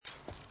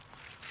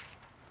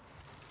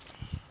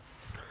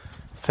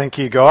Thank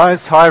you,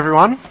 guys. Hi,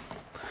 everyone.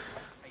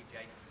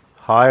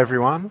 Hi,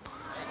 everyone.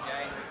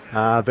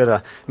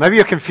 Maybe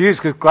you're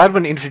confused because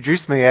Gladwin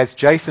introduced me as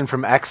Jason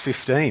from Acts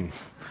 15.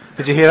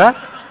 Did you hear that?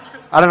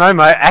 I don't know,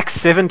 mate. Acts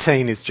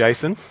 17 is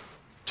Jason.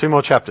 2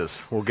 more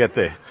chapters. We'll get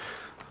there.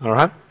 All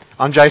right?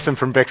 I'm Jason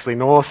from Bexley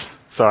North.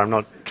 Sorry, I'm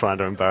not trying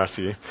to embarrass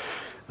you.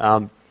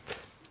 Want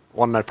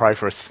to pray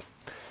for us?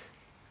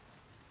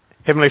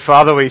 Heavenly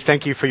Father, we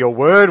thank you for your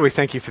word. We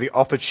thank you for the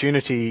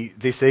opportunity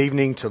this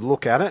evening to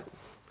look at it.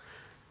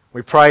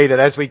 We pray that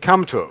as we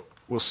come to it,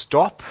 we'll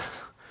stop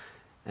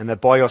and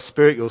that by your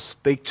Spirit you'll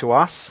speak to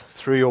us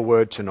through your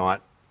word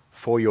tonight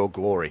for your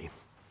glory.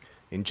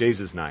 In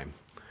Jesus' name,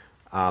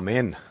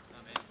 amen.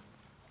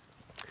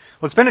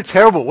 Well, it's been a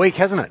terrible week,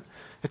 hasn't it?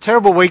 A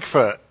terrible week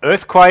for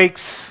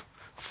earthquakes,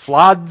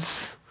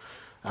 floods,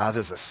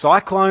 there's a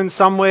cyclone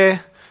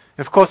somewhere,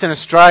 and of course in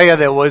Australia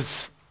there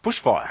was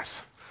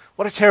bushfires.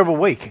 What a terrible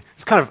week.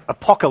 It's kind of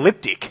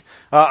apocalyptic.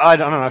 I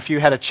don't know if you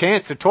had a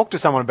chance to talk to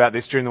someone about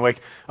this during the week.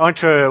 I went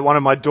to one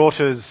of my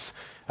daughter's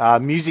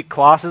music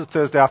classes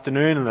Thursday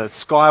afternoon, and the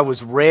sky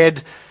was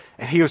red,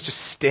 and he was just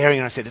staring,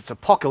 and I said, it's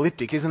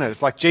apocalyptic, isn't it?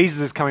 It's like Jesus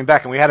is coming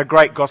back, and we had a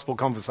great gospel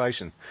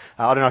conversation.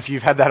 I don't know if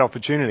you've had that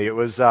opportunity. It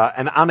was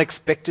an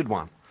unexpected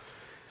one.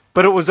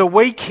 But it was a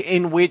week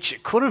in which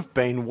it could have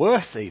been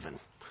worse even.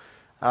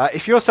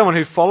 If you're someone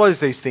who follows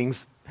these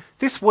things,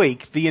 this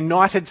week the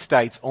United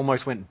States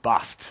almost went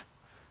bust.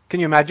 Can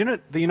you imagine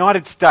it? The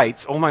United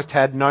States almost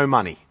had no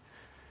money.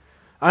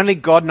 Only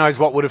God knows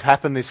what would have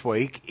happened this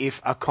week if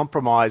a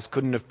compromise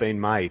couldn't have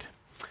been made.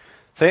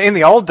 So in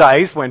the old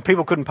days, when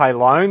people couldn't pay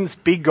loans,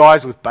 big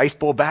guys with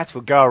baseball bats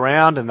would go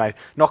around and they'd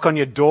knock on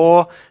your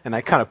door and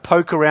they'd kind of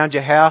poke around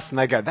your house and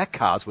they'd go, that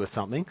car's worth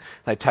something.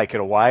 They'd take it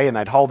away and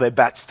they'd hold their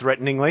bats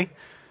threateningly.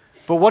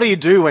 But what do you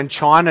do when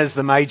China's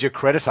the major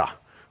creditor?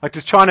 Like,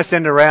 does China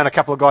send around a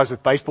couple of guys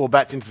with baseball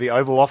bats into the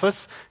Oval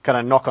Office, kind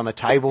of knock on the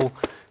table?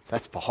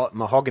 That's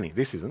mahogany.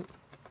 This isn't.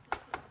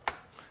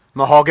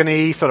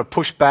 Mahogany, sort of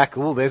push back.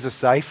 Oh, there's a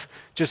safe.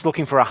 Just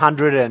looking for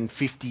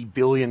 $150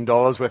 billion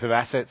worth of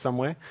assets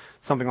somewhere.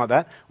 Something like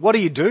that. What do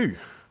you do?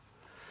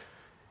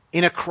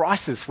 In a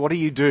crisis, what do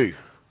you do?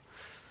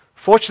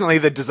 Fortunately,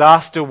 the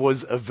disaster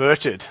was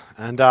averted.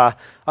 And I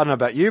don't know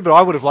about you, but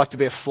I would have liked to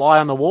be a fly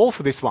on the wall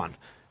for this one.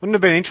 Wouldn't it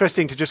have been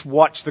interesting to just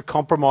watch the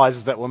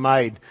compromises that were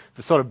made,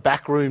 the sort of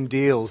backroom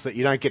deals that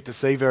you don't get to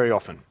see very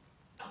often?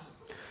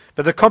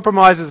 But the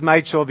compromises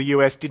made sure the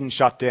US didn't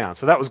shut down.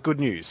 So that was good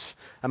news,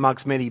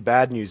 amongst many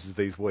bad news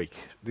this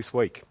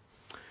week.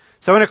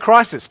 So in a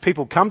crisis,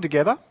 people come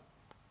together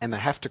and they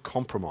have to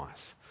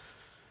compromise.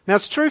 Now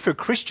it's true for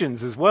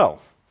Christians as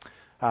well.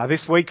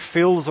 This week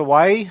Phil's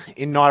away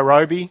in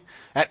Nairobi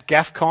at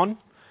GAFCON. And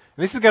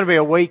this is going to be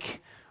a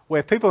week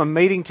where people are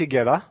meeting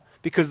together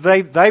because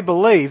they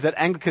believe that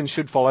Anglicans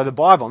should follow the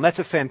Bible. And that's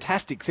a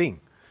fantastic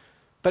thing.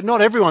 But not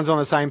everyone's on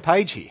the same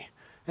page here.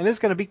 And there's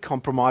going to be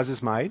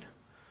compromises made.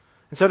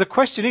 And so the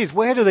question is,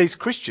 where do these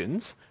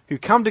Christians who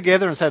come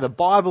together and say the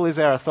Bible is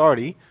our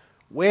authority,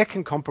 where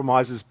can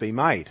compromises be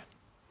made?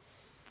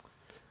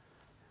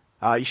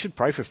 You should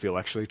pray for Phil,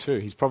 actually, too.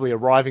 He's probably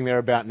arriving there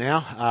about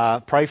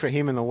now. Pray for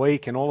him in the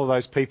week and all of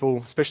those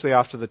people, especially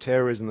after the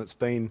terrorism that's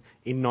been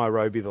in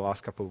Nairobi the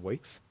last couple of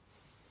weeks.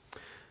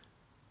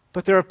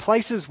 But there are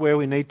places where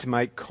we need to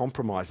make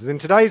compromises. In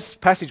today's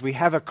passage, we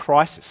have a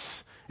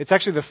crisis. It's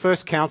actually the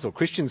first council,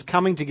 Christians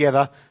coming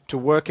together to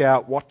work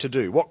out what to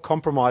do, what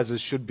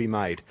compromises should be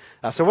made.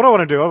 So what I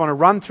want to do, I want to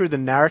run through the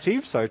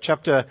narrative, so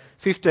chapter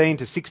 15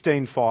 to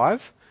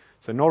 16:5,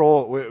 so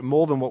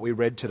more than what we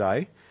read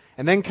today,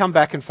 and then come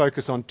back and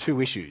focus on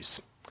 2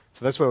 issues.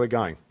 So that's where we're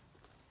going.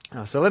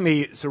 So let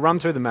me run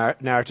through the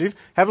narrative,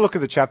 have a look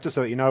at the chapter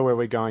so that you know where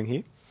we're going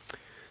here.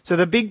 So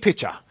the big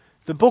picture,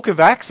 the book of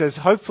Acts, as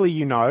hopefully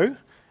you know,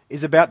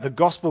 is about the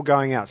gospel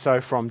going out.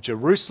 So from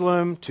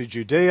Jerusalem to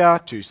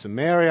Judea to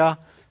Samaria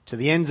to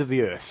the ends of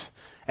the earth.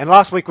 And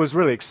last week was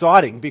really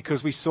exciting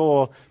because we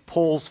saw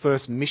Paul's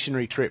first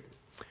missionary trip.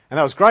 And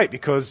that was great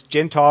because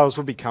Gentiles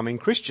were becoming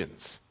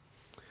Christians.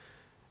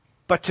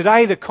 But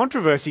today the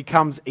controversy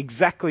comes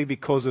exactly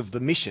because of the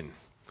mission.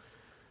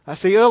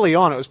 See, early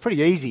on it was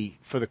pretty easy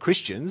for the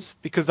Christians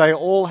because they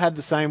all had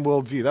the same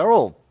worldview. They were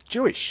all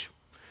Jewish.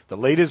 The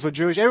leaders were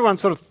Jewish. Everyone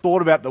sort of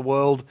thought about the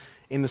world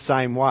in the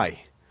same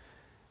way.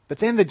 But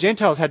then the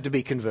Gentiles had to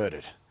be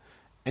converted.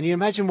 And you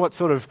imagine what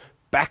sort of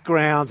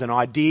backgrounds and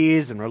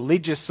ideas and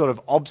religious sort of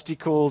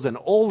obstacles and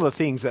all the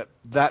things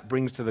that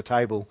brings to the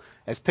table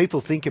as people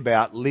think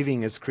about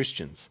living as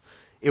Christians.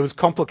 It was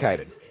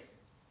complicated.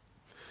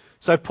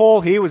 So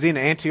Paul here was in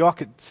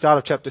Antioch at the start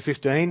of chapter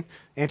 15.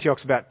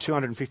 Antioch's about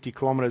 250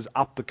 kilometres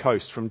up the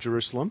coast from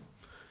Jerusalem.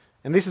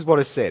 And this is what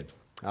is said.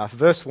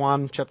 Verse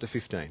 1, chapter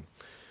 15.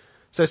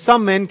 So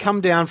some men come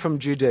down from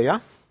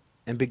Judea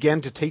and began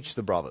to teach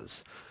the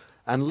brothers,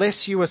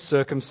 unless you are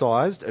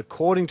circumcised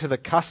according to the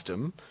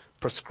custom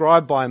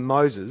prescribed by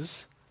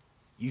Moses,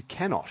 you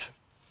cannot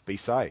be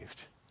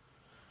saved.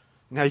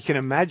 Now you can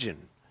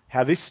imagine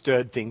how this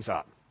stirred things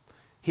up.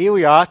 Here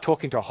we are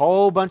talking to a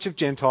whole bunch of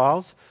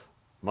Gentiles,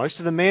 Most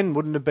of the men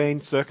wouldn't have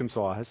been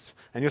circumcised,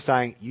 and you're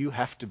saying you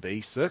have to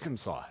be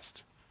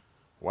circumcised.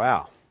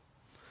 Wow.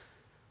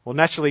 Well,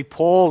 naturally,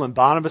 Paul and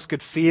Barnabas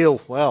could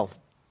feel, well,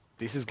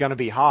 this is going to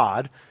be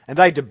hard, and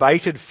they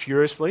debated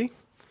furiously.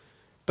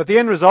 But the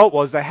end result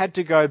was they had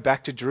to go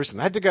back to Jerusalem.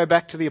 They had to go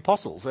back to the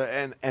apostles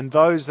and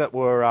those that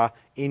were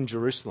in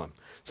Jerusalem.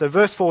 So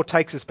verse 4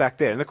 takes us back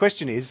there. And the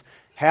question is,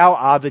 how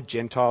are the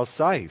Gentiles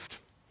saved?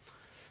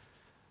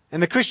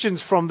 And the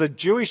Christians from the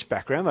Jewish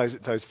background,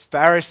 those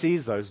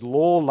Pharisees, those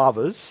law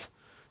lovers,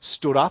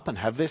 stood up and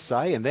have their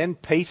say. And then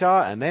Peter,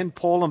 and then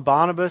Paul and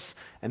Barnabas,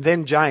 and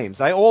then James.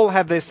 They all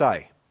have their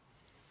say.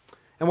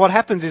 And what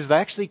happens is they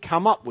actually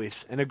come up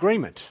with an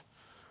agreement.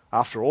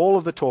 After all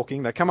of the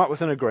talking, they come up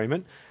with an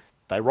agreement.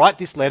 They write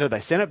this letter, they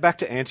send it back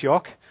to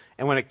Antioch.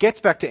 And when it gets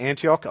back to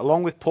Antioch,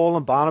 along with Paul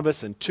and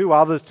Barnabas and two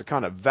others to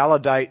kind of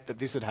validate that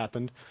this had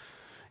happened,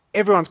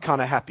 everyone's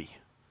kind of happy.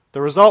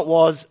 The result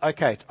was,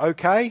 okay, it's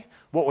okay.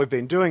 What we've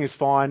been doing is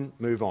fine,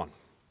 move on.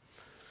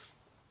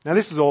 Now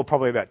this is all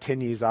probably about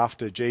 10 years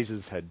after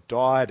Jesus had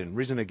died and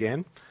risen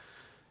again.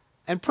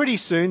 And pretty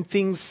soon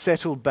things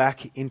settled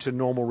back into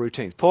normal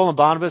routines. Paul and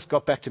Barnabas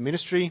got back to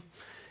ministry,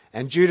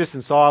 and Judas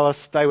and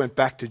Silas, they went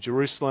back to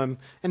Jerusalem,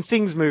 and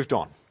things moved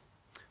on.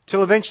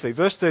 Till eventually,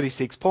 verse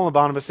 36, Paul and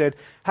Barnabas said,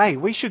 hey,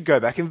 we should go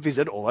back and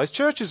visit all those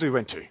churches we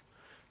went to.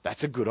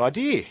 That's a good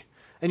idea.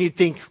 And you'd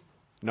think,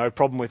 no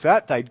problem with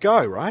that, they'd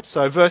go, right?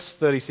 So verse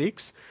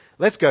 36,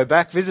 let's go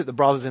back, visit the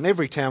brothers in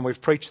every town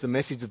we've preached the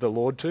message of the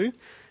Lord to,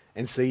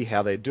 and see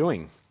how they're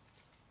doing.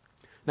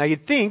 Now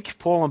you'd think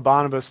Paul and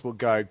Barnabas would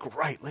go,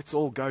 great, let's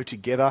all go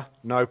together,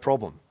 no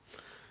problem.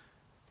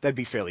 They'd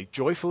be fairly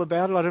joyful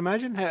about it, I'd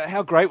imagine.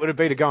 How great would it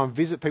be to go and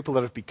visit people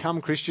that have become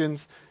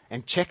Christians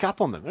and check up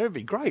on them? That would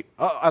be great.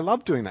 I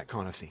love doing that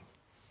kind of thing.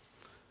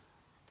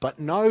 But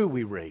no,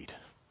 we read.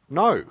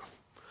 No.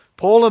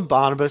 Paul and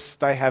Barnabas,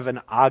 they have an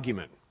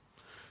argument.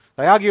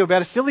 They argue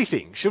about a silly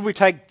thing. Should we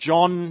take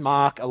John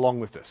Mark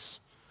along with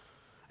us?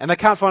 And they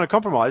can't find a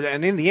compromise.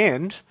 And in the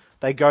end,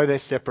 they go their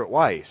separate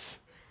ways.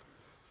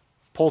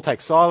 Paul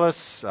takes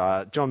Silas.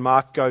 John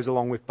Mark goes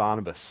along with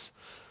Barnabas.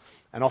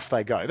 And off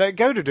they go. They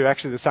go to do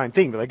actually the same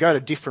thing, but they go to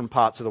different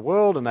parts of the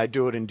world and they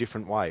do it in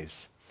different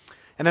ways.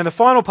 And then the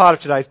final part of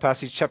today's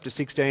passage, chapter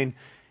 16,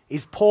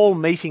 is Paul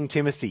meeting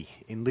Timothy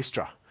in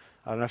Lystra.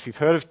 I don't know if you've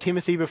heard of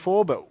Timothy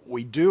before, but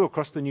we do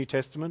across the New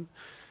Testament.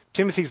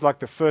 Timothy's like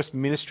the first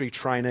ministry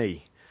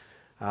trainee,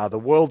 the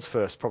world's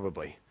first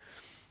probably.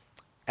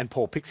 And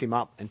Paul picks him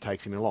up and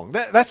takes him along.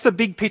 That's the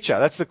big picture.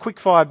 That's the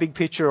quickfire big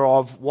picture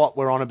of what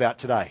we're on about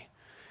today.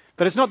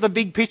 But it's not the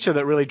big picture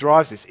that really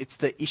drives this. It's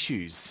the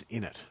issues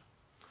in it.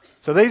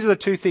 So these are the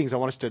two things I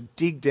want us to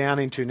dig down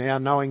into now,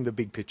 knowing the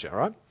big picture,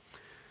 right?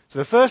 So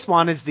the first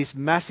one is this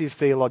massive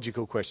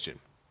theological question.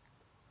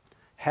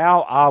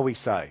 How are we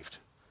saved?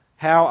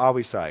 How are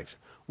we saved?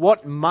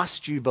 What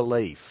must you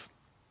believe?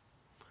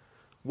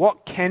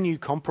 What can you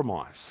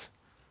compromise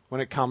when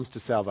it comes to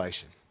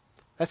salvation?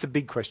 That's a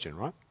big question,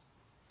 right?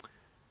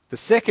 The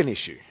second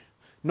issue,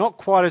 not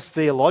quite as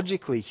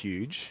theologically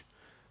huge,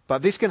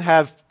 but this can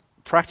have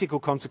practical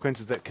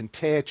consequences that can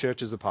tear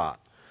churches apart.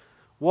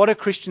 What are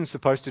Christians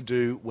supposed to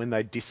do when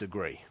they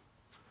disagree?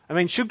 I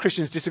mean, should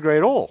Christians disagree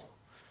at all?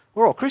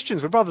 We're all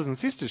Christians, we're brothers and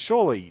sisters,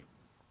 surely.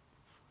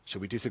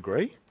 Should we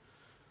disagree?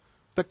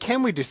 But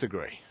can we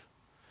disagree?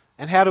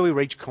 And how do we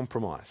reach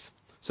compromise?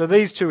 So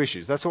these two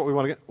issues, that's what we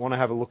want to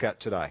have a look at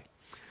today.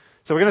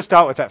 So we're going to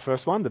start with that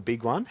first one, the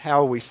big one.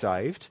 How are we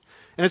saved?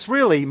 And it's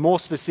really more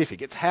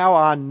specific. It's how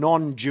are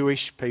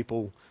non-Jewish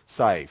people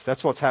saved?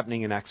 That's what's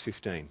happening in Acts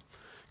 15.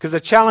 Because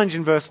the challenge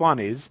in verse 1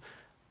 is,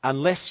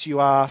 unless you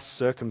are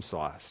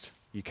circumcised,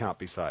 you can't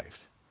be saved.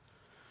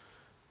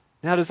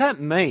 Now, does that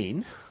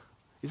mean,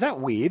 is that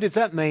weird? Does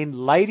that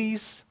mean,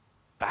 ladies,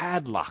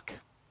 bad luck?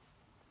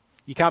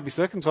 You can't be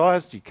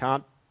circumcised, you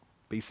can't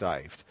be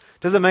saved.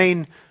 Does it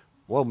mean,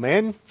 well,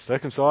 men,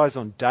 circumcised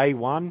on day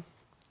 1,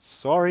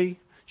 sorry,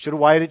 should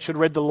have waited, should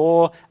have read the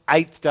law,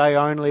 8th day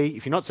only.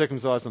 If you're not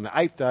circumcised on the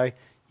 8th day,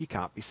 you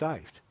can't be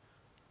saved.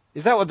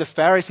 Is that what the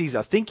Pharisees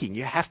are thinking?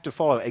 You have to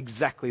follow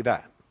exactly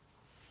that.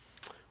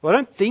 Well, I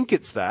don't think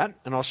it's that,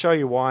 and I'll show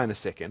you why in a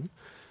second.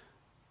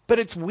 But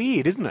it's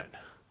weird, isn't it?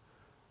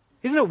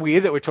 Isn't it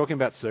weird that we're talking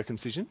about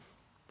circumcision?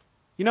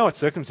 You know what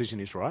circumcision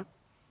is, right?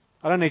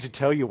 I don't need to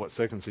tell you what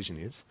circumcision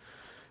is.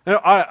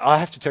 Now, I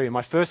have to tell you,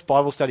 my first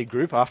Bible study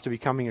group after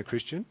becoming a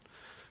Christian,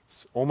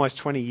 it's almost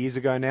 20 years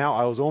ago now,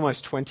 I was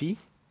almost 20.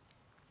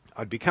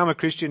 I'd become a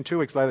Christian. 2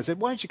 weeks later, they said,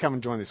 why don't you come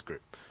and join this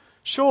group?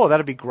 Sure,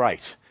 that'd be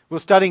great. We're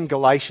studying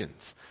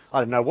Galatians. I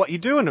don't know what you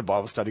do in a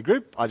Bible study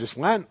group. I just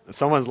went.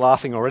 Someone's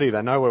laughing already.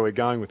 They know where we're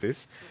going with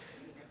this.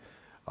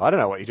 I don't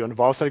know what you do in a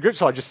Bible study group.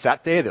 So I just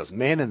sat there. There was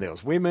men and there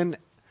was women.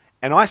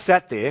 And I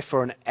sat there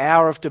for an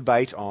hour of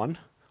debate on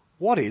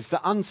what is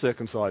the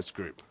uncircumcised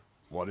group?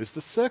 What is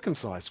the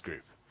circumcised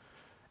group?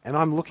 And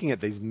I'm looking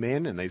at these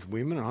men and these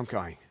women and I'm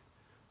going,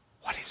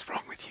 what is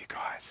wrong with you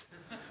guys?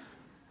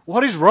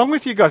 What is wrong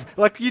with you guys?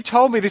 Like, you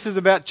told me this is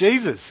about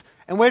Jesus.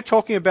 And we're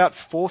talking about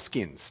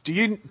foreskins.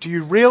 Do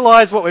you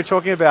realize what we're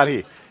talking about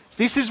here?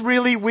 This is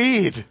really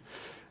weird.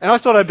 And I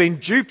thought I'd been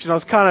duped, and I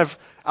was kind of,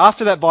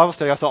 after that Bible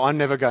study, I thought, I'm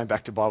never going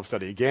back to Bible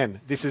study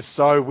again. This is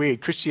so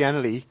weird.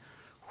 Christianity,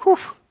 whew.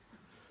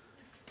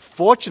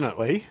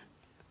 Fortunately,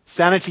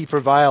 sanity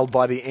prevailed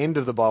by the end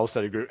of the Bible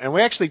study group, and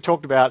we actually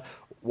talked about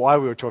why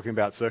we were talking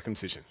about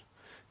circumcision.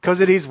 Because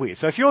it is weird.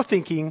 So if you're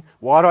thinking,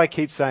 why do I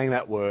keep saying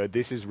that word?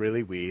 This is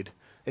really weird.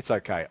 It's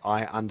okay.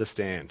 I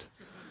understand.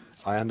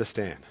 I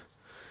understand.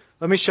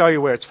 Let me show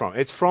you where it's from.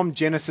 It's from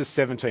Genesis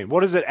 17.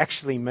 What does it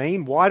actually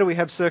mean? Why do we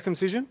have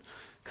circumcision?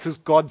 Because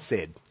God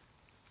said.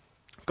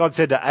 God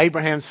said to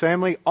Abraham's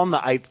family, on the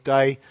 8th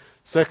day,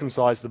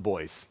 circumcise the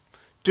boys.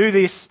 Do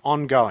this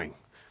ongoing.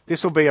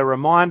 This will be a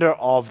reminder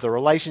of the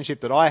relationship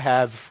that I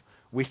have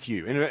with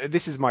you. And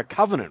this is my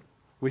covenant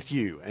with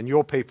you and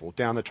your people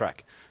down the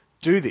track.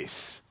 Do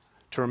this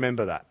to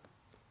remember that.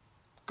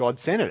 God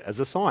sent it as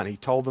a sign. He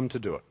told them to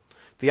do it.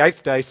 The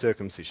 8th day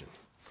circumcision.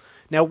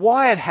 Now,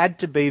 why it had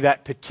to be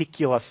that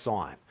particular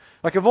sign?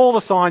 Like, of all the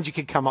signs you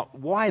could come up,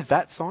 why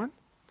that sign?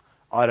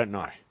 I don't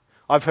know.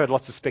 I've heard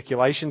lots of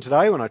speculation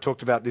today when I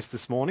talked about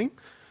this morning,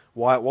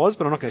 why it was,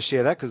 but I'm not going to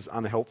share that because it's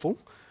unhelpful.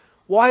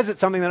 Why is it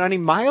something that only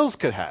males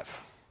could have?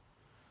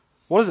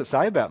 What does it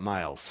say about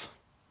males?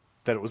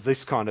 That it was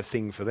this kind of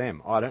thing for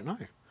them? I don't know.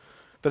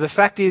 But the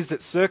fact is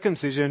that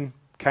circumcision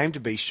came to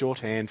be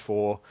shorthand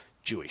for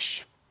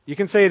Jewish. You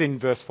can see it in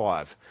verse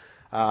 5.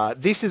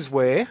 This is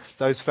where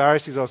those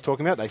Pharisees I was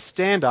talking about, they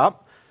stand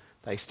up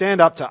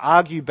to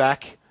argue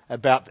back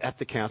at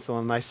the council,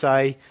 and they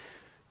say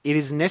it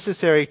is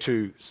necessary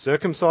to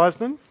circumcise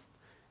them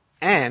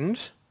and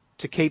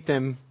to keep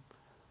them,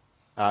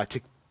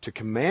 to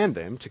command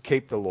them to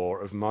keep the law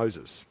of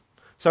Moses.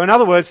 So in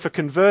other words, for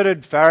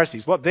converted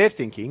Pharisees, what they're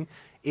thinking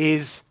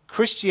is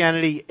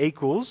Christianity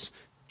equals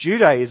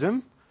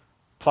Judaism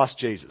plus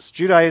Jesus.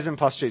 Judaism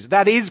plus Jesus.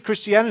 That is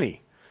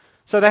Christianity.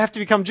 So they have to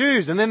become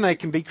Jews and then they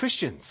can be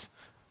Christians.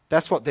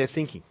 That's what they're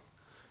thinking.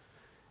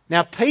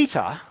 Now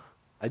Peter,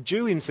 a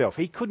Jew himself,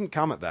 he couldn't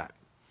come at that.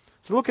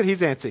 So look at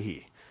his answer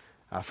here.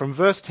 From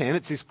verse 10,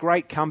 it's this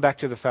great comeback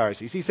to the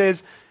Pharisees. He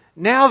says,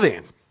 now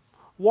then,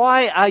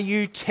 why are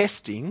you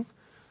testing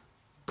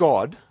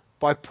God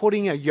by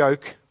putting a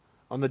yoke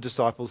on the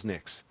disciples'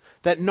 necks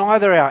that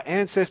neither our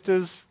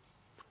ancestors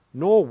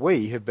nor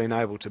we have been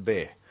able to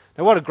bear?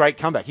 Now what a great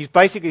comeback. He's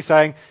basically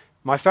saying,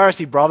 my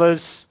Pharisee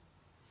brothers,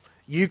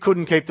 you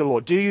couldn't keep the law.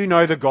 Do you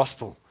know the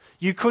gospel?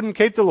 You couldn't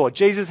keep the law.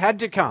 Jesus had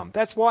to come.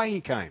 That's why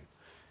he came.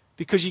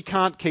 Because you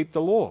can't keep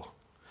the law.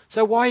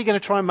 So why are you going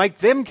to try and make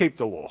them keep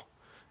the law?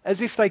 As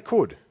if they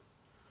could.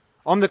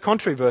 On the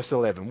contrary, verse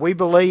 11, we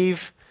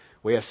believe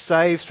we are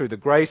saved through the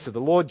grace of the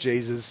Lord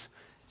Jesus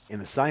in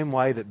the same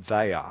way that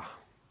they are.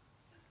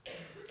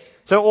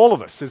 So all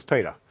of us, says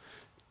Peter,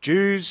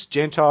 Jews,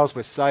 Gentiles,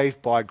 we're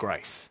saved by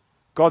grace.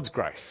 God's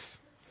grace.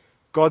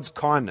 God's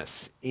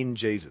kindness in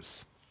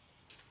Jesus.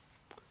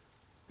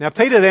 Now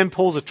Peter then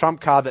pulls a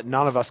trump card that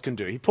none of us can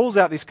do. He pulls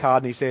out this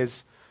card and he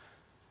says,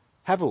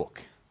 have a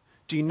look.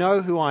 Do you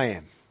know who I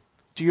am?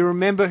 Do you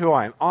remember who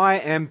I am? I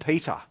am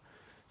Peter.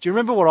 Do you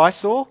remember what I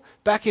saw?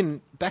 Back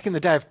in the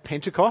day of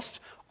Pentecost,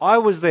 I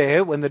was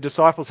there when the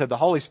disciples had the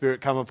Holy Spirit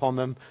come upon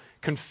them,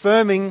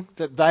 confirming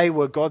that they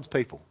were God's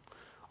people.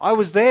 I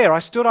was there. I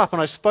stood up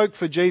and I spoke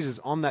for Jesus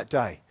on that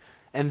day.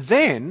 And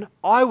then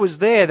I was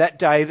there that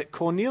day that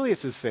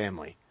Cornelius'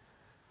 family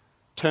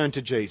turned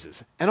to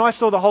Jesus. And I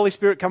saw the Holy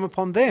Spirit come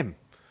upon them,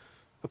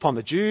 upon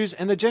the Jews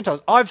and the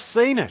Gentiles. I've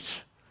seen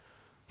it.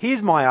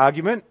 Here's my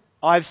argument.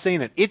 I've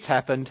seen it. It's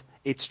happened.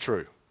 It's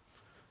true.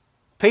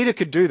 Peter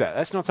could do that.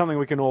 That's not something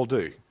we can all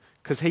do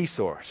because he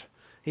saw it.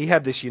 He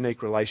had this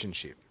unique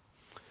relationship.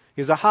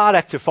 It was a hard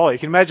act to follow. You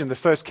can imagine the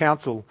first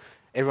council,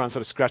 everyone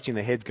sort of scratching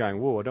their heads going,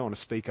 whoa, I don't want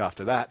to speak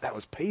after that. That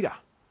was Peter.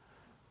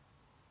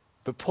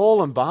 But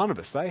Paul and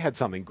Barnabas, they had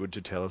something good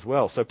to tell as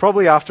well. So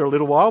probably after a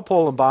little while,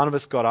 Paul and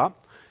Barnabas got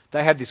up.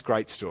 They had this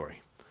great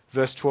story.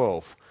 Verse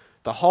 12,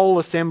 the whole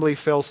assembly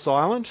fell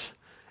silent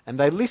and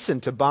they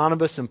listened to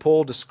Barnabas and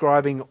Paul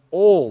describing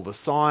all the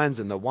signs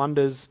and the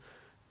wonders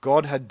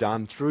God had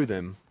done through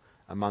them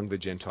among the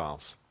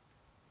Gentiles.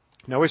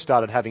 Now we've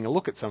started having a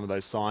look at some of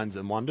those signs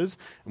and wonders,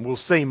 and we'll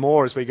see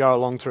more as we go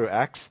along through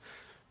Acts.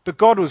 But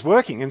God was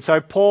working, and so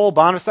Paul,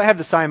 Barnabas, they have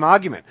the same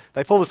argument.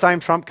 They pull the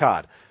same trump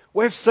card.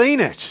 We've seen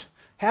it.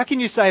 How can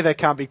you say they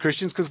can't be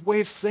Christians? Because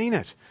we've seen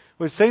it.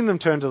 We've seen them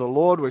turn to the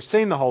Lord. We've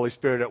seen the Holy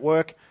Spirit at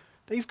work.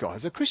 These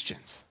guys are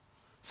Christians.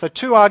 So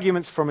two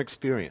arguments from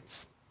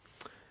experience.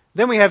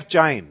 Then we have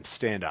James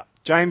stand up.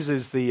 James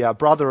is the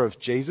brother of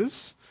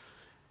Jesus.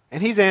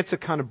 And his answer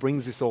kind of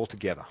brings this all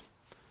together.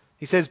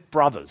 He says,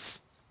 brothers,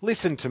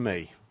 listen to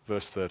me,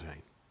 verse 13.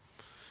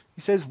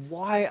 He says,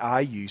 why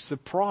are you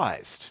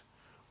surprised?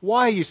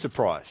 Why are you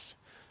surprised?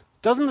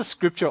 Doesn't the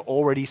scripture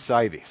already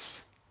say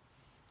this?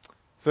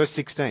 Verse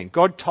 16,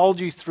 God told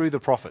you through the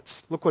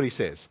prophets. Look what he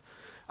says.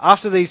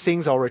 After these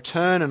things I'll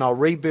return and I'll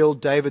rebuild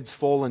David's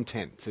fallen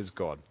tent, says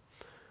God.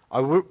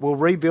 I will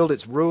rebuild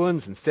its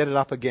ruins and set it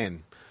up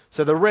again,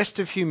 so the rest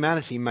of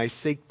humanity may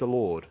seek the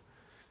Lord.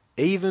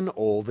 Even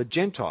all the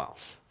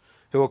Gentiles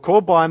who are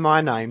called by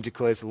my name,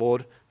 declares the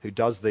Lord, who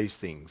does these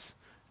things,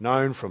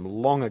 known from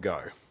long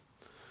ago.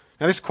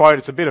 Now this quote,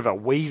 it's a bit of a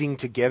weaving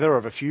together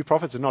of a few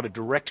prophets. It's not a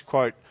direct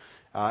quote.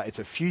 It's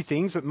a few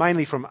things, but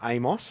mainly from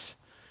Amos.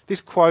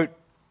 This quote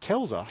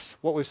tells us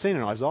what we've seen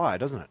in Isaiah,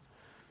 doesn't it?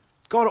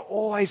 God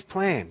always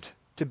planned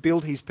to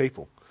build his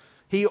people.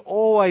 He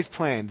always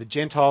planned the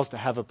Gentiles to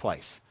have a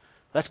place.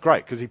 That's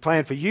great, because he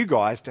planned for you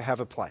guys to have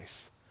a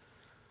place.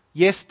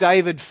 Yes,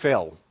 David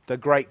fell, the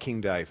great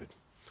King David.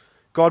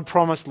 God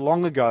promised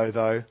long ago,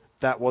 though,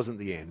 that wasn't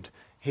the end.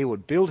 He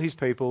would build his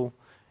people,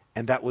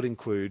 and that would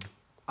include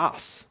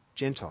us,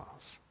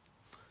 Gentiles.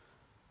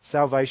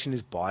 Salvation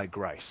is by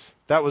grace.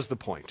 That was the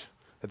point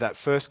at that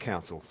first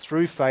council,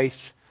 through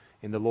faith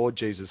in the Lord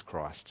Jesus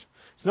Christ.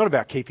 It's not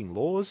about keeping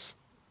laws,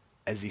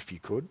 as if you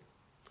could.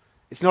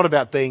 It's not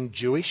about being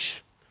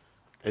Jewish,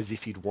 as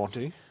if you'd want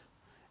to.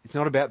 It's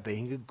not about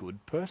being a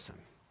good person.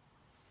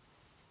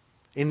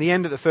 In the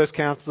end, at the first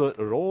council, it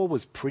all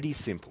was pretty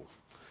simple,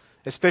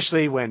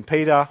 especially when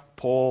Peter,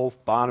 Paul,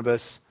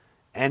 Barnabas,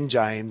 and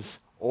James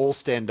all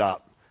stand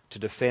up to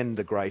defend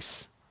the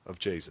grace of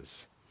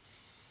Jesus.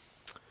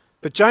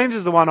 But James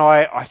is the one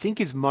I think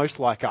is most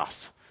like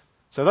us.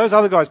 So those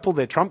other guys pulled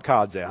their trump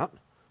cards out.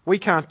 We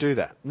can't do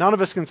that. None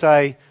of us can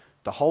say,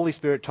 the Holy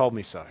Spirit told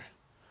me so.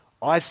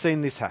 I've seen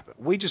this happen.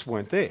 We just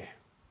weren't there.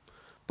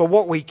 But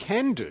what we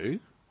can do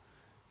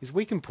is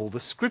we can pull the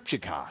scripture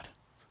card.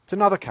 It's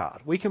another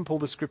card. We can pull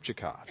the scripture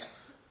card.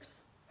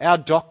 Our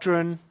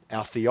doctrine,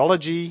 our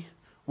theology,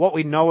 what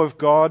we know of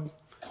God,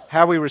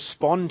 how we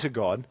respond to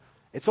God,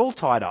 it's all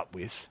tied up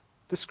with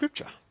the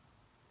scripture.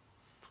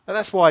 And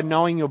that's why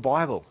knowing your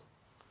Bible,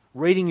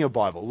 reading your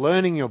Bible,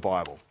 learning your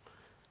Bible,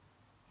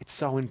 it's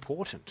so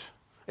important.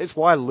 It's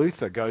why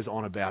Luther goes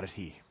on about it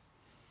here.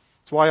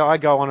 It's why I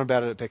go on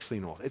about it at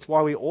Bexley North. It's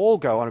why we all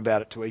go on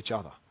about it to each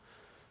other.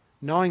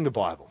 Knowing the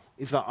Bible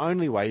is the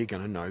only way you're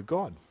going to know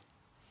God.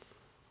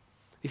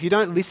 If you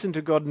don't listen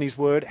to God and his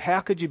word, how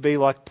could you be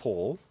like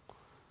Paul?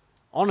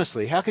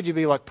 Honestly, how could you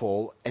be like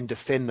Paul and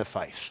defend the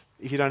faith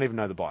if you don't even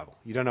know the Bible?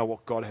 You don't know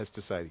what God has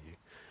to say to you.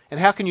 And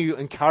how can you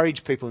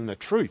encourage people in the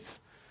truth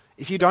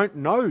if you don't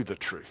know the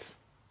truth?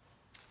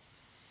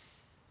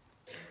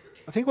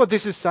 I think what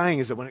this is saying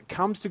is that when it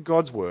comes to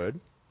God's word,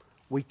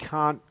 we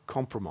can't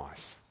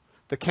compromise.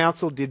 The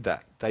council did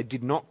that. They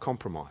did not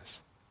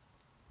compromise.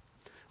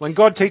 When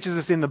God teaches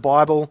us in the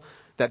Bible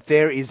that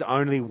there is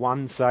only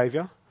one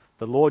Saviour,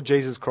 the Lord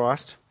Jesus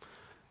Christ,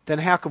 then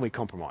how can we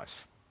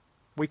compromise?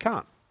 We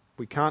can't.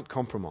 We can't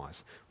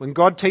compromise. When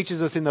God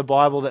teaches us in the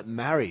Bible that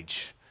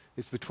marriage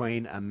is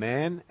between a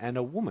man and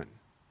a woman,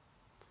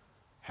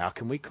 how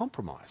can we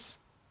compromise?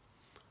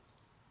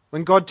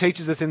 When God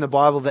teaches us in the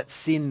Bible that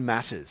sin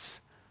matters,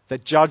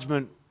 that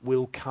judgment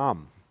will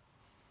come,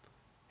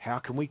 how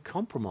can we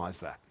compromise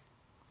that?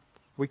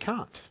 We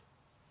can't.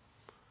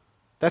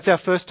 That's our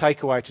first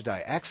takeaway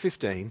today. Acts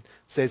 15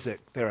 says that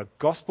there are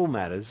gospel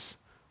matters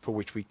for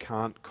which we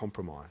can't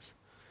compromise.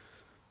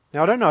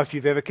 Now, I don't know if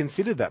you've ever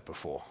considered that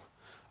before.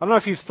 I don't know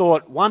if you've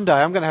thought, one day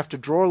I'm going to have to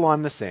draw a line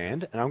in the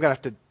sand and I'm going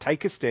to have to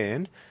take a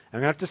stand and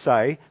I'm going to have to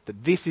say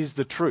that this is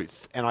the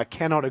truth and I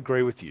cannot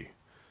agree with you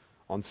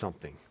on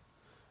something.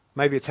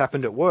 Maybe it's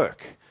happened at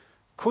work.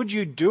 Could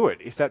you do it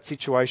if that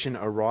situation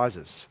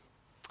arises?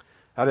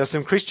 There are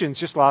some Christians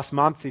just last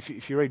month,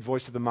 if you read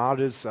Voice of the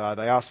Martyrs, they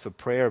asked for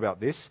prayer about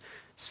this.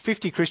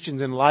 50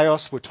 Christians in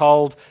Laos were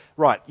told,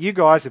 right, you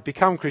guys have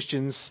become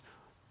Christians,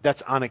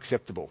 that's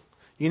unacceptable.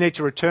 You need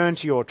to return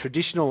to your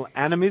traditional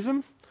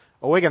animism,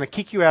 or we're going to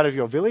kick you out of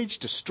your village,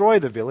 destroy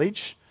the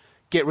village,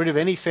 get rid of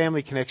any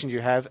family connections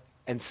you have,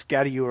 and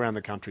scatter you around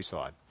the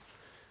countryside.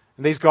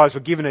 And these guys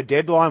were given a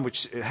deadline,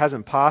 which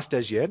hasn't passed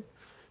as yet,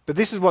 but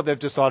this is what they've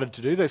decided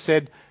to do. They've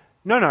said,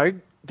 no,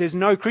 there's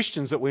no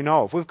Christians that we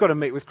know of. We've got to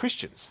meet with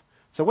Christians.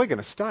 So we're going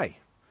to stay.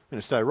 We're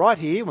going to stay right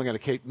here. We're going to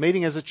keep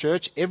meeting as a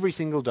church every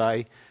single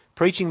day,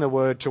 preaching the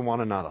word to one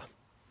another.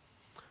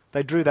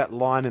 They drew that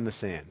line in the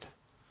sand.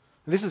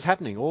 And this is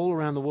happening all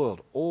around the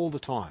world, all the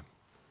time.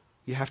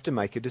 You have to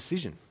make a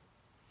decision.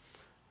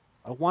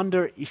 I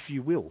wonder if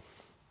you will.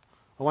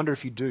 I wonder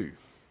if you do.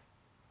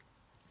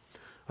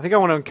 I think I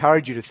want to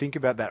encourage you to think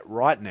about that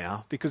right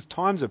now, because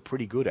times are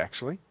pretty good,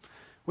 actually.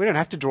 We don't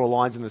have to draw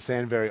lines in the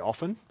sand very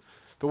often,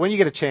 but when you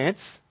get a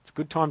chance, it's a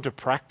good time to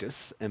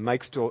practice and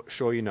make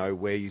sure you know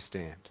where you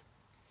stand.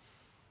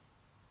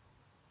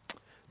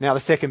 Now, the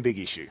second big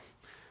issue.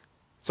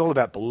 It's all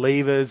about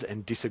believers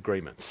and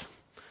disagreements.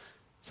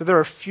 So there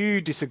are a few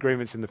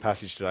disagreements in the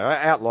passage today.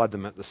 I outlined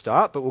them at the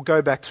start, but we'll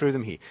go back through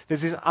them here.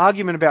 There's this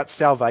argument about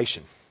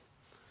salvation.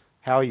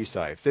 How are you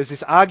saved? There's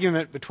this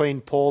argument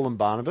between Paul and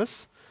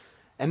Barnabas.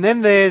 And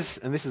then there's,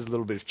 and this is a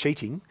little bit of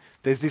cheating,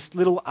 there's this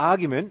little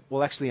argument,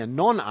 well actually a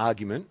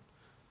non-argument,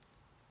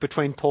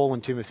 between Paul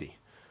and Timothy.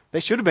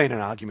 There should have been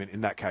an argument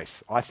in that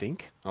case, I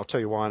think. I'll tell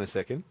you why in a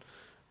second.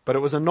 But it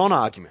was a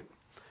non-argument.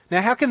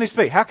 Now how can this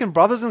be? How can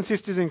brothers and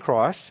sisters in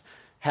Christ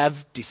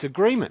have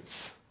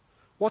disagreements?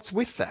 What's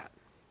with that?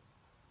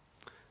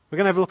 We're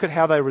going to have a look at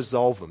how they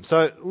resolve them.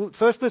 So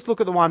first let's look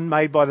at the one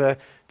made by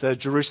the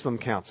Jerusalem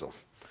Council.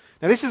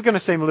 Now this is going to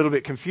seem a little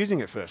bit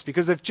confusing at first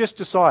because they've just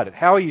decided,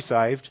 how are you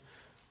saved?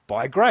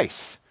 By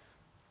grace.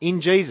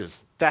 In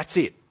Jesus. That's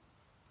it.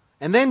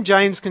 And then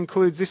James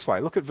concludes this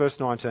way. Look at verse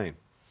 19.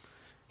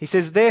 He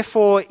says,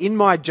 "Therefore, in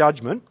my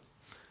judgment,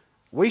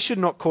 we should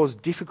not cause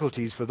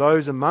difficulties for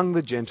those among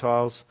the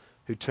Gentiles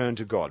who turn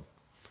to God.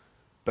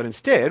 But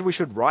instead, we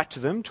should write to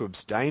them to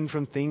abstain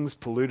from things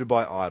polluted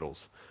by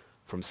idols,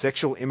 from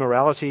sexual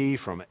immorality,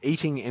 from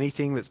eating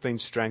anything that's been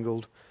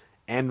strangled,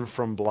 and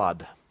from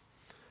blood.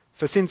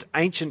 For since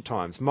ancient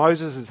times,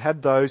 Moses has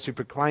had those who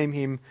proclaim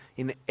him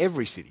in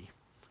every city,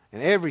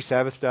 and every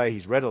Sabbath day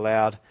he's read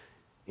aloud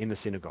in the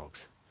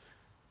synagogues."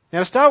 Now,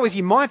 to start with,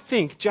 you might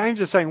think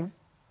James is saying,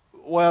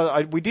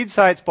 well, we did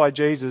say it's by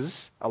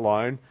Jesus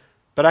alone,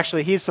 but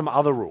actually here's some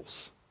other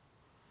rules.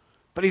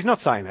 But he's not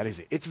saying that, is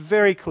he? It's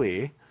very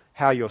clear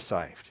how you're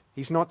saved.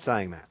 He's not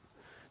saying that.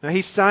 Now,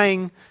 he's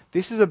saying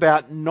this is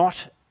about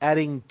not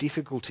adding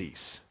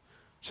difficulties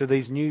to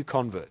these new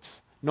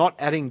converts, not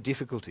adding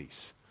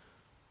difficulties.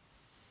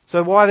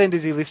 So why then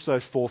does he list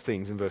those four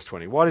things in verse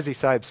 20? Why does he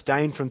say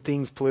abstain from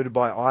things polluted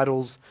by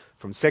idols,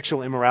 from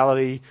sexual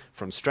immorality,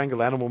 from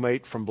strangled animal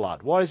meat, from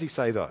blood? Why does he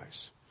say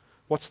those?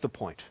 What's the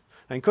point?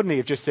 And couldn't he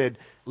have just said,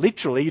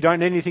 literally, you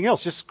don't need anything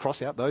else, just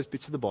cross out those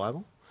bits of the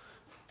Bible?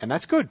 And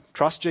that's good.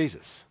 Trust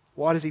Jesus.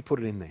 Why does he put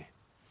it in there?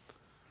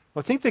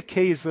 Well, I think the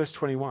key is verse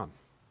 21.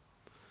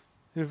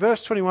 And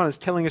verse 21 is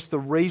telling us the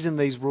reason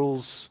these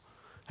rules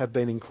have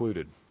been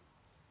included.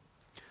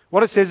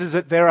 What it says is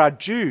that there are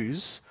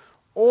Jews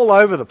all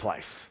over the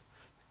place.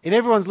 In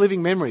everyone's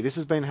living memory, this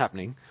has been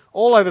happening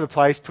all over the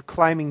place,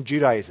 proclaiming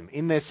Judaism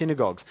in their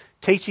synagogues,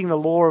 teaching the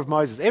law of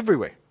Moses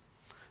everywhere.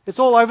 It's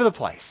all over the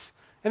place.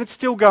 And it's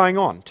still going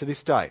on to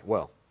this day.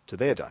 Well, to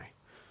their day.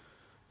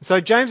 And so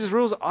James's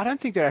rules, I don't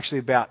think they're actually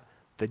about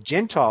the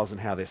Gentiles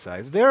and how they're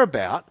saved. They're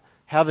about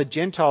how the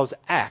Gentiles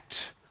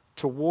act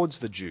towards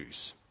the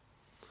Jews.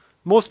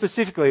 More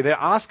specifically, they're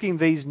asking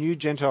these new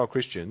Gentile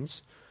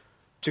Christians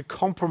to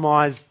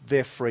compromise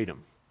their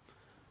freedom.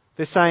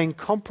 They're saying,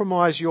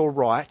 compromise your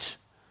right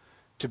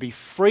to be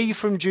free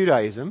from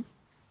Judaism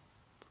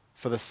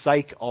for the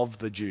sake of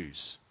the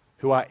Jews,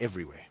 who are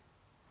everywhere.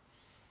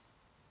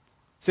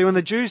 See, when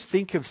the Jews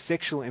think of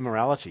sexual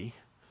immorality,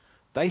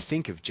 they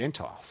think of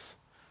Gentiles.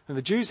 And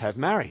the Jews have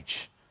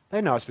marriage.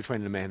 They know it's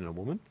between a man and a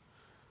woman.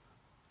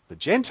 The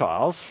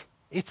Gentiles,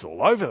 it's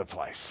all over the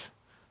place.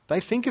 They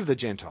think of the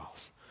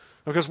Gentiles.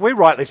 Because we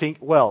rightly think,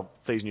 well,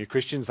 these new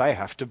Christians, they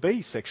have to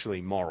be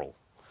sexually moral,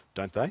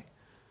 don't they?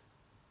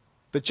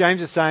 But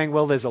James is saying,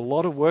 well, there's a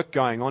lot of work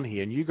going on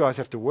here, and you guys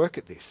have to work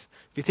at this.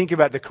 If you think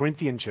about the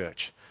Corinthian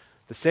church,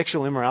 the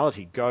sexual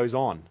immorality goes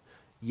on,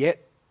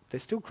 yet they're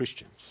still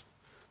Christians.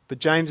 But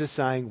James is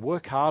saying,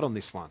 work hard on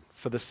this one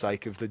for the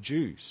sake of the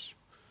Jews.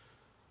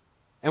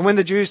 And when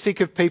the Jews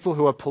think of people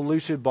who are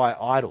polluted by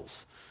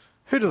idols,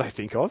 who do they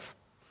think of?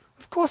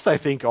 Of course they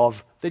think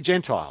of the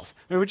Gentiles.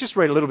 And we just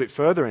read a little bit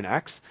further in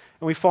Acts,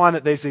 and we find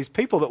that there's these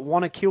people that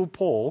want to kill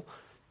Paul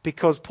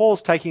because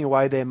Paul's taking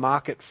away their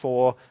market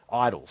for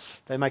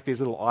idols. They make these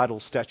little idol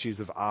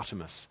statues of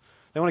Artemis.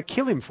 They want to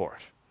kill him for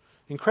it.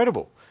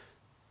 Incredible.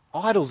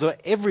 Idols are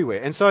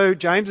everywhere. And so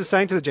James is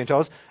saying to the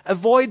Gentiles,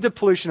 avoid the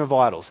pollution of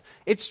idols.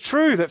 It's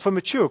true that for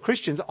mature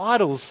Christians,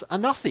 idols are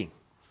nothing.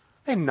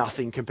 They're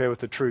nothing compared with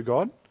the true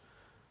God.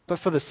 But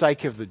for the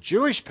sake of the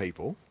Jewish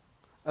people,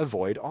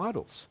 avoid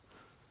idols.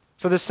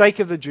 For the sake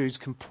of the Jews,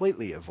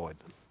 completely avoid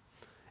them.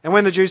 And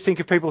when the Jews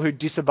think of people who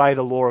disobey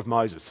the law of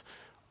Moses,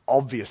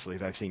 obviously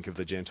they think of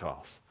the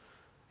Gentiles.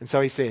 And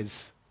so he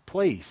says,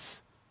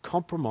 please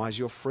compromise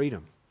your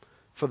freedom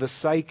for the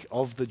sake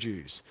of the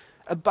Jews.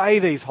 Obey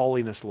these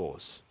holiness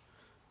laws.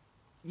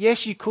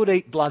 Yes, you could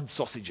eat blood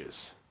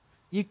sausages.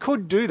 You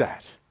could do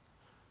that.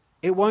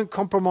 It won't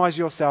compromise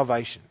your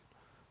salvation.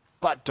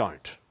 But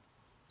don't.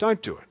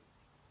 Don't do it.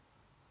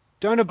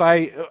 Don't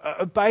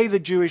obey the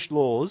Jewish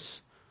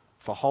laws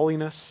for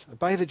holiness.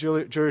 Obey the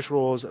Jewish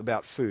laws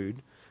about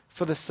food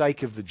for the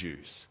sake of the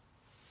Jews.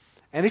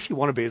 And if you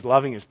want to be as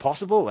loving as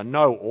possible and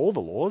know all the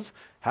laws,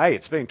 hey,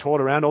 it's being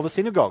taught around all the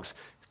synagogues.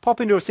 Pop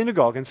into a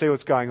synagogue and see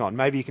what's going on.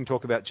 Maybe you can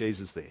talk about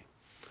Jesus there.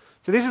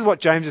 So this is what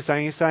James is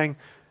saying. He's saying,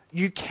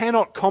 you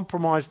cannot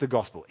compromise the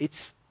gospel.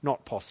 It's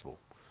not possible.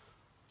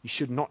 You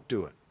should not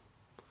do it.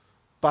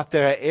 But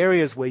there are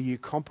areas where you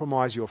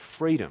compromise your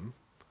freedom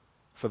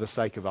for the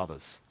sake of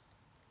others.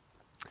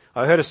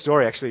 I heard a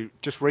story actually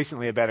just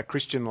recently about a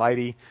Christian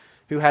lady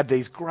who had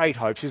these great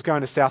hopes. She was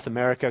going to South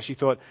America. She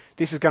thought,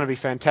 this is going to be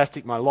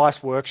fantastic, my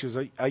life's work. She was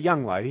a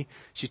young lady.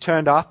 She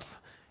turned up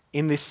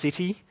in this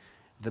city.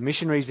 The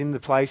missionaries in the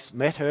place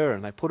met her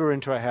and they put her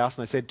into her house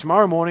and they said,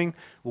 tomorrow morning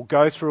we'll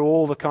go through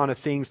all the kind of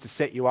things to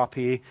set you up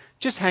here.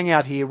 Just hang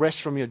out here,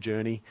 rest from your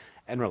journey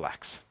and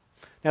relax.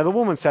 Now the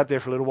woman sat there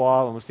for a little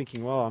while and was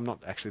thinking, well, I'm not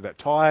actually that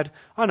tired.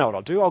 I know what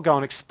I'll do. I'll go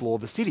and explore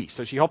the city.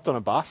 So she hopped on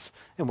a bus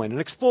and went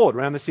and explored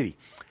around the city.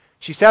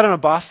 She sat on a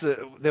bus.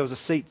 There was a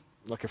seat,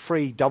 like a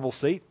free double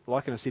seat,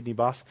 like in a Sydney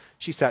bus.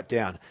 She sat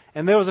down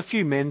and there was a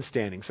few men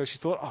standing. So she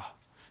thought, oh,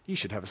 you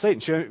should have a seat.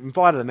 And she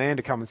invited a man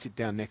to come and sit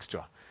down next to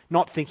her,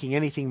 not thinking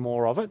anything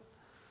more of it.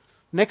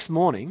 Next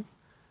morning,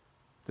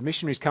 the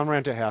missionaries come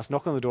around to her house,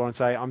 knock on the door and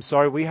say, I'm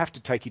sorry, we have to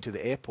take you to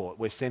the airport.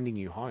 We're sending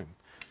you home.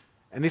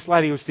 And this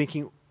lady was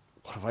thinking,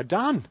 what have I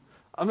done?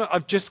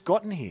 I've just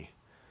gotten here.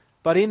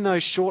 But in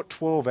those short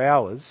 12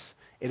 hours,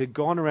 it had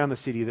gone around the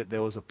city that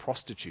there was a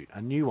prostitute,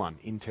 a new one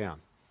in town.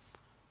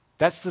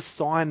 That's the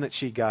sign that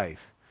she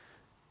gave.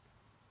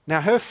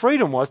 Now, her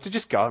freedom was to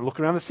just go and look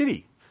around the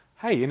city.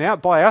 Hey, and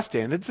out by our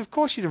standards, of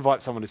course you'd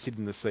invite someone to sit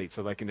in the seat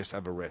so they can just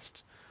have a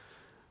rest.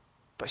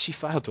 But she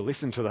failed to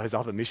listen to those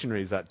other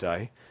missionaries that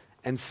day,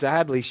 and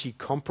sadly she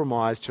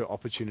compromised her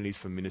opportunities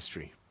for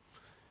ministry.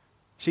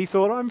 She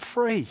thought, I'm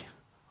free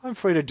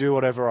to do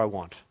whatever I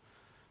want.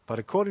 But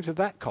according to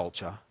that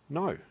culture,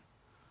 no.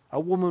 A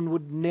woman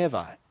would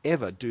never,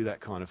 ever do that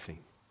kind of thing.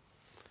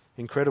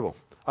 Incredible.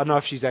 I don't know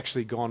if she's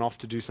actually gone off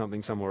to do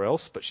something somewhere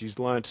else, but she's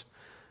learnt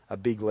a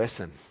big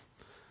lesson.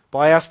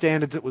 By our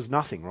standards, it was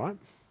nothing, right?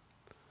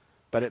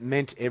 But it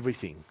meant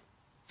everything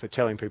for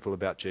telling people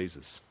about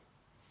Jesus.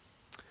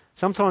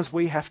 Sometimes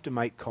we have to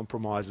make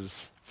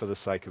compromises for the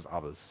sake of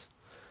others.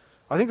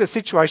 I think the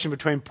situation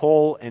between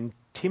Paul and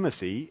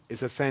Timothy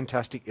is a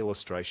fantastic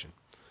illustration.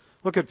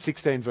 Look at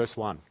 16 verse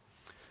 1. It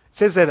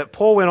says there that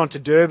Paul went on to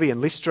Derbe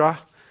and Lystra,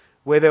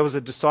 where there was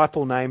a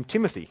disciple named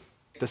Timothy,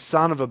 the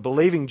son of a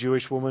believing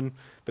Jewish woman,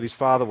 but his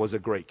father was a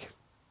Greek.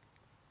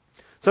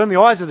 So in the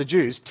eyes of the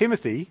Jews,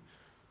 Timothy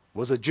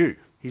was a Jew.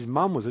 His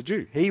mum was a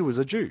Jew. He was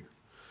a Jew.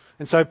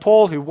 And so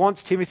Paul, who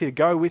wants Timothy to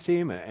go with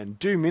him and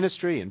do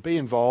ministry and be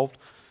involved,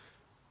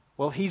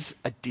 well, he's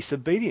a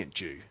disobedient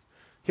Jew.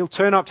 He'll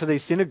turn up to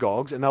these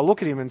synagogues and they'll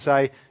look at him and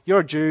say, you're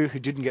a Jew who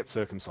didn't get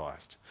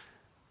circumcised.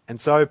 And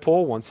so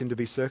Paul wants him to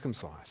be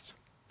circumcised.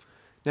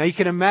 Now you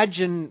can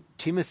imagine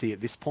Timothy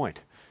at this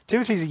point.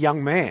 Timothy's a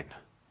young man.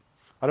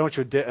 I don't want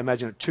you to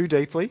imagine it too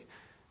deeply,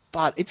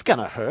 but it's going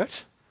to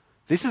hurt.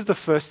 This is the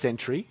first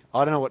century.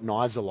 I don't know what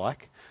knives are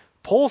like.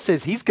 Paul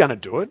says he's going to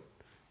do it.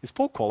 Is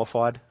Paul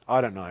qualified?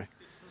 I don't know.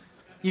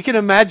 You can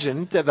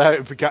imagine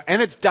that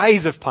and it's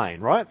days of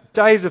pain, right?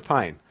 Days of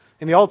pain.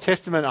 In the Old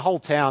Testament, a whole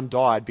town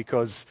died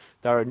because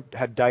they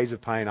had days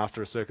of pain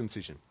after a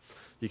circumcision.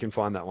 You can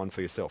find that one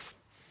for yourself.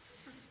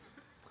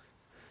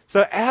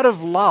 So out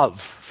of love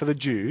for the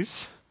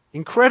Jews,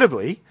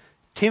 incredibly,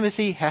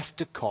 Timothy has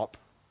to cop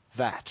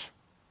that.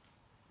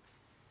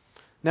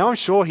 Now, I'm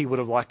sure he would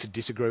have liked to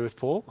disagree with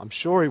Paul. I'm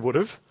sure he would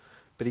have,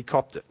 but he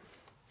copped it.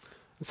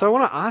 And so I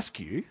want to ask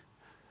you,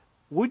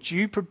 would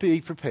you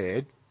be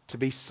prepared to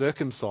be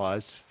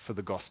circumcised for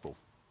the gospel?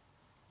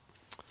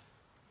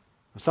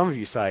 Some of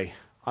you say,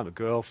 I'm a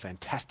girl,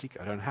 fantastic,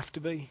 I don't have to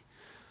be.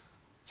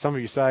 Some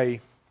of you say,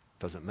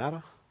 doesn't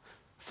matter.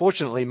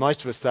 Fortunately,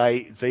 most of us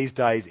say these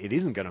days it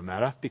isn't going to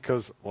matter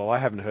because, well, I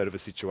haven't heard of a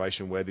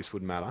situation where this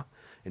would matter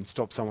and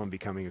stop someone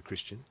becoming a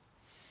Christian.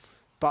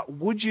 But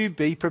would you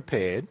be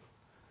prepared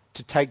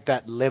to take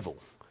that level?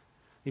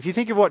 If you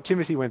think of what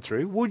Timothy went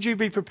through, would you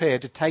be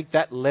prepared to take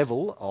that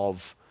level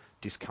of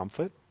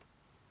discomfort,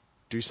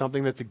 do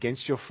something that's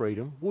against your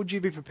freedom? Would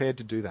you be prepared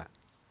to do that?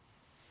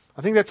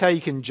 I think that's how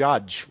you can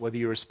judge whether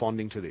you're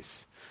responding to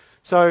this.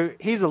 So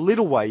here's a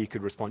little way you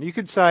could respond. You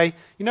could say,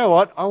 you know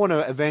what, I want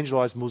to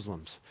evangelize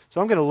Muslims. So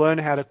I'm going to learn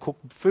how to cook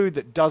food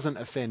that doesn't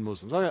offend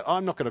Muslims.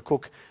 I'm not going to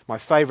cook my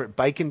favourite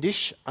bacon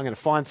dish. I'm going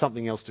to find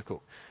something else to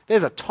cook.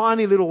 There's a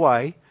tiny little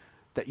way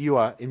that you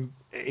are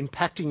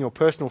impacting your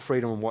personal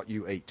freedom on what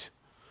you eat.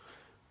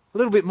 A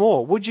little bit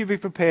more. Would you be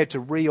prepared to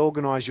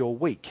reorganize your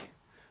week?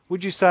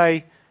 Would you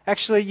say,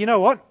 actually, you know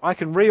what, I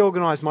can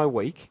reorganize my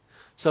week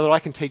so that I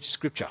can teach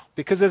Scripture?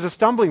 Because there's a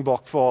stumbling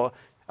block for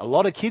a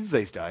lot of kids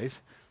these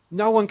days.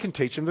 No one can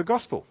teach them the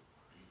gospel.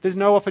 There's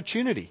no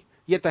opportunity,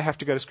 yet they have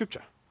to go to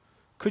Scripture.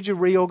 Could you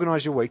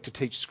reorganize your week to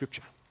teach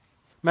Scripture?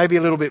 Maybe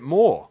a little bit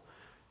more.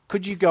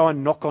 Could you go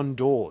and knock on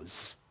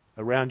doors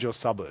around your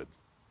suburb?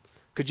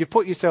 Could you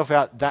put yourself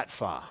out that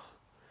far?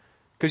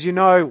 Because you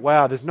know,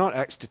 wow,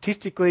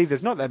 statistically,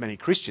 there's not that many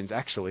Christians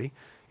actually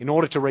in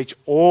order to reach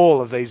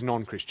all of these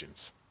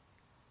non-Christians.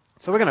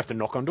 So we're going to have to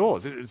knock on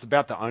doors. It's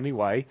about the only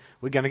way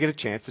we're going to get a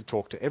chance to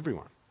talk to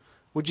everyone.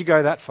 Would you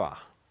go that far?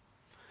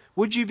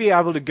 Would you be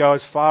able to go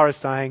as far as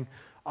saying,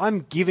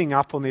 I'm giving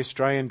up on the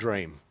Australian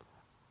dream.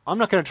 I'm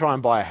not going to try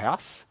and buy a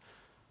house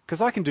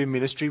because I can do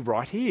ministry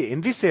right here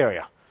in this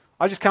area.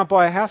 I just can't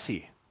buy a house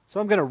here.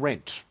 So I'm going to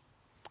rent.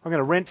 I'm going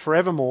to rent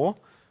forevermore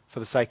for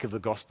the sake of the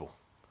gospel.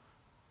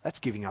 That's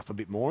giving up a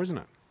bit more, isn't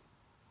it?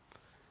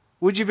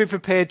 Would you be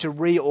prepared to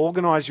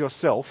reorganize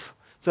yourself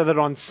so that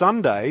on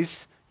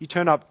Sundays you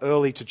turn up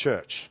early to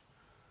church?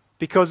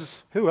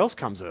 Because who else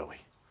comes early?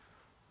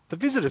 The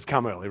visitors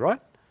come early, right?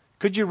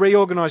 Could you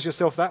reorganize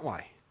yourself that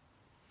way?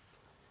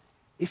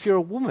 If you're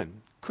a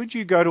woman, could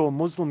you go to a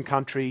Muslim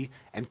country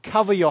and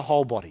cover your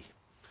whole body?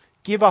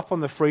 Give up on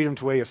the freedom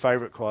to wear your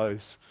favourite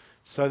clothes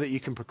so that you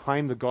can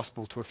proclaim the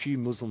gospel to a few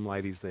Muslim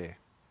ladies there?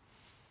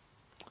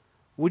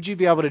 Would you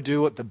be able to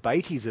do what the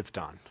Beatties have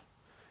done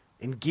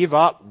and give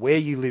up where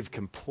you live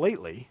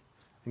completely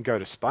and go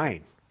to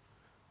Spain,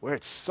 where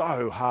it's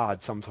so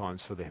hard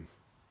sometimes for them?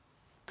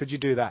 Could you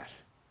do that?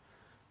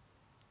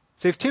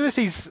 So if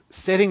Timothy's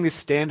setting this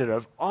standard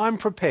of, I'm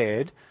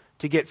prepared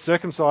to get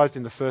circumcised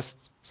in the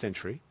first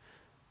century,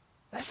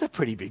 that's a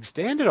pretty big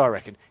standard, I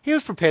reckon. He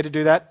was prepared to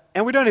do that,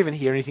 and we don't even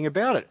hear anything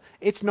about it.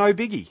 It's no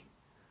biggie.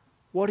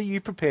 What are you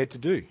prepared to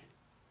do?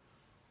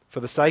 for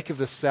the sake of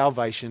the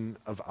salvation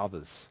of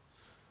others.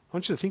 I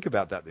want you to think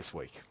about that this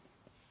week.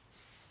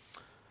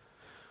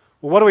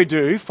 Well, what do we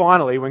do,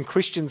 finally, when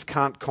Christians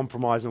can't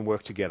compromise and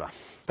work together?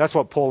 That's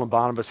what Paul and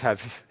Barnabas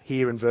have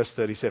here in verse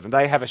 37.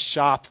 They have a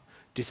sharp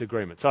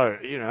disagreement.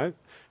 So,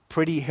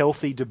 pretty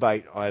healthy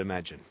debate, I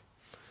imagine.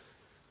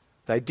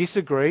 They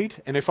disagreed,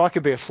 and if I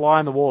could be a fly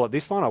on the wall at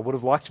this one, I would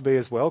have liked to be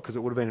as well, because it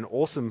would have been an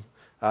awesome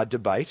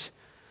debate.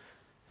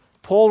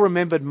 Paul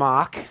remembered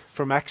Mark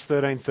from Acts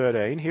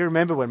 13:13. He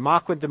remembered when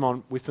Mark went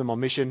with them on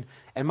mission,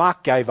 and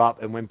Mark gave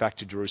up and went back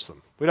to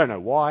Jerusalem. We don't know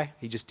why,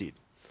 he just did.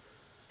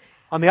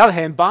 On the other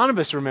hand,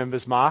 Barnabas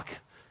remembers Mark.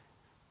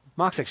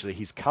 Mark's actually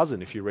his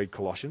cousin, if you read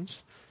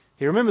Colossians.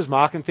 He remembers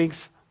Mark and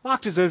thinks, Mark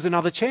deserves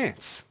another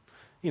chance.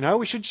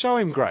 We should show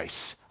him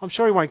grace. I'm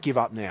sure he won't give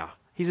up now.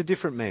 He's a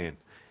different man.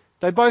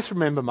 They both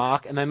remember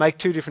Mark, and they make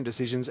two different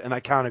decisions, and they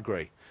can't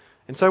agree.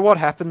 And so what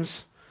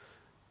happens?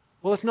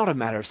 Well, it's not a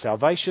matter of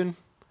salvation.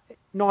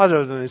 Neither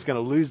of them is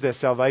going to lose their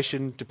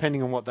salvation,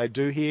 depending on what they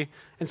do here.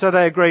 And so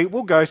they agree,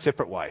 we'll go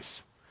separate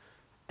ways.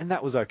 And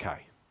that was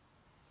okay.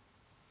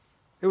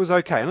 It was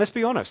okay. And let's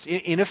be honest,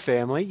 in a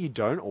family, you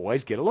don't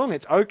always get along.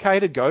 It's okay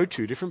to go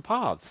two different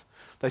paths.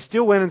 They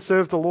still went and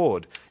served the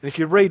Lord. And if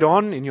you read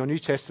on in your New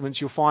Testaments,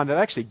 you'll find that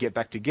they actually get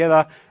back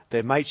together.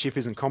 Their mateship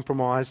isn't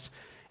compromised.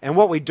 And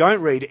what we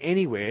don't read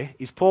anywhere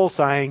is Paul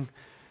saying,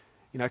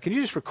 can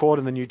you just record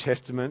in the New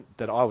Testament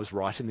that I was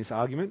right in this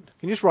argument?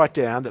 Can you just write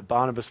down that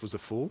Barnabas was a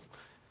fool?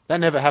 That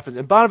never happens.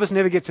 And Barnabas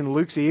never gets in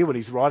Luke's ear when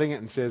he's writing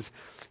it and says,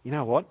 you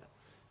know what?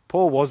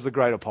 Paul was the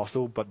great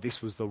apostle, but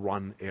this was the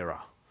one error.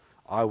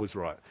 I was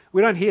right.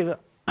 We don't hear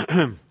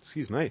that.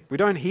 Excuse me. We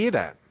don't hear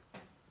that.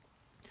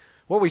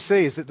 What we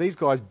see is that these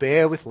guys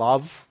bear with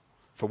love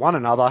for one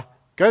another,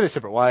 go their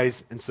separate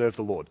ways, and serve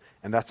the Lord.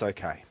 And that's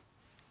okay.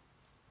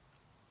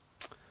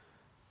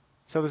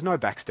 So there's no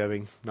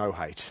backstabbing, no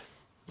hate.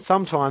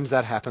 Sometimes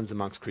that happens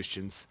amongst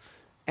Christians,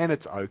 and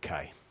it's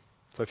okay.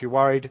 So if you're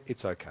worried,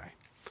 it's okay.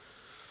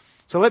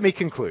 So let me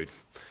conclude.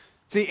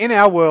 See, in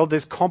our world,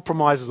 there's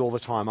compromises all the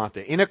time, aren't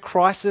there? In a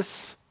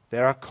crisis,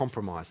 there are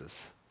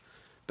compromises.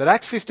 But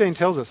Acts 15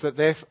 tells us that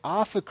there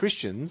are, for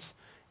Christians,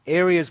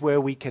 areas where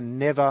we can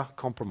never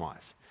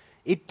compromise.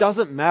 It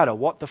doesn't matter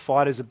what the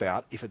fight is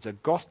about. If it's a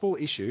gospel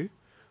issue,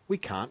 we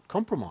can't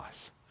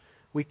compromise.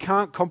 We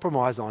can't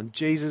compromise on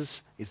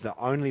Jesus is the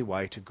only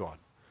way to God.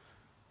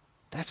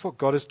 That's what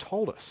God has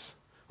told us.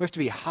 We have to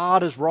be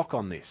hard as rock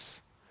on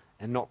this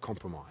and not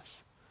compromise.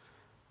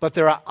 But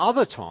there are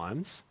other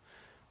times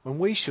when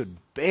we should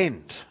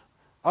bend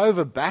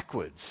over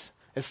backwards,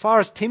 as far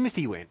as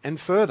Timothy went and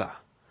further,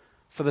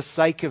 for the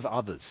sake of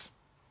others,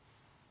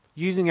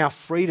 using our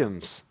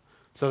freedoms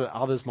so that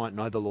others might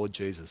know the Lord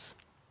Jesus.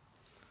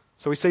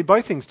 So we see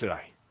both things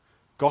today.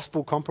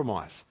 Gospel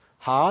compromise,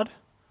 hard,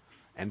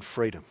 and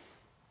freedom.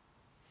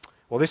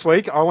 Well, this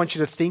week, I want you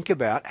to think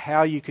about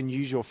how you can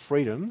use your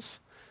freedoms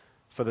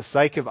for the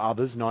sake of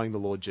others knowing the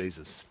Lord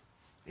Jesus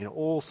in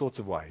all sorts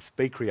of ways.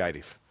 Be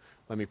creative.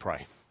 Let me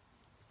pray.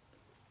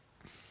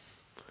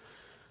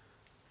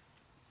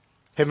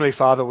 Heavenly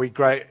Father, we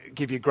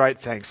give you great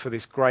thanks for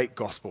this great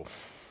gospel.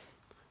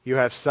 You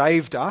have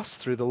saved us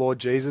through the Lord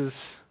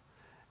Jesus,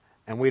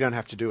 and we don't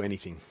have to do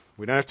anything.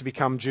 We don't have to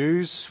become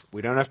Jews.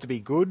 We don't have to be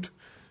good.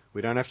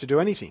 We don't have to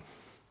do anything.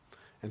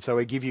 And so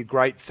we give you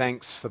great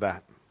thanks for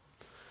that.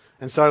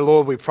 And so,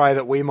 Lord, we pray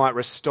that we might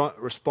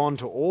respond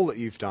to all that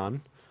you've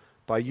done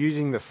by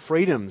using the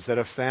freedoms that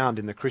are found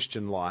in the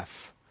Christian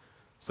life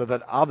so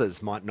that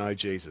others might know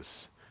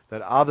Jesus,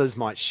 that others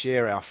might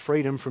share our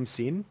freedom from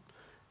sin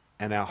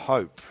and our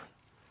hope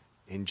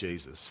in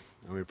Jesus.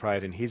 And we pray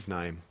it in his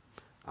name.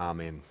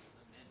 Amen.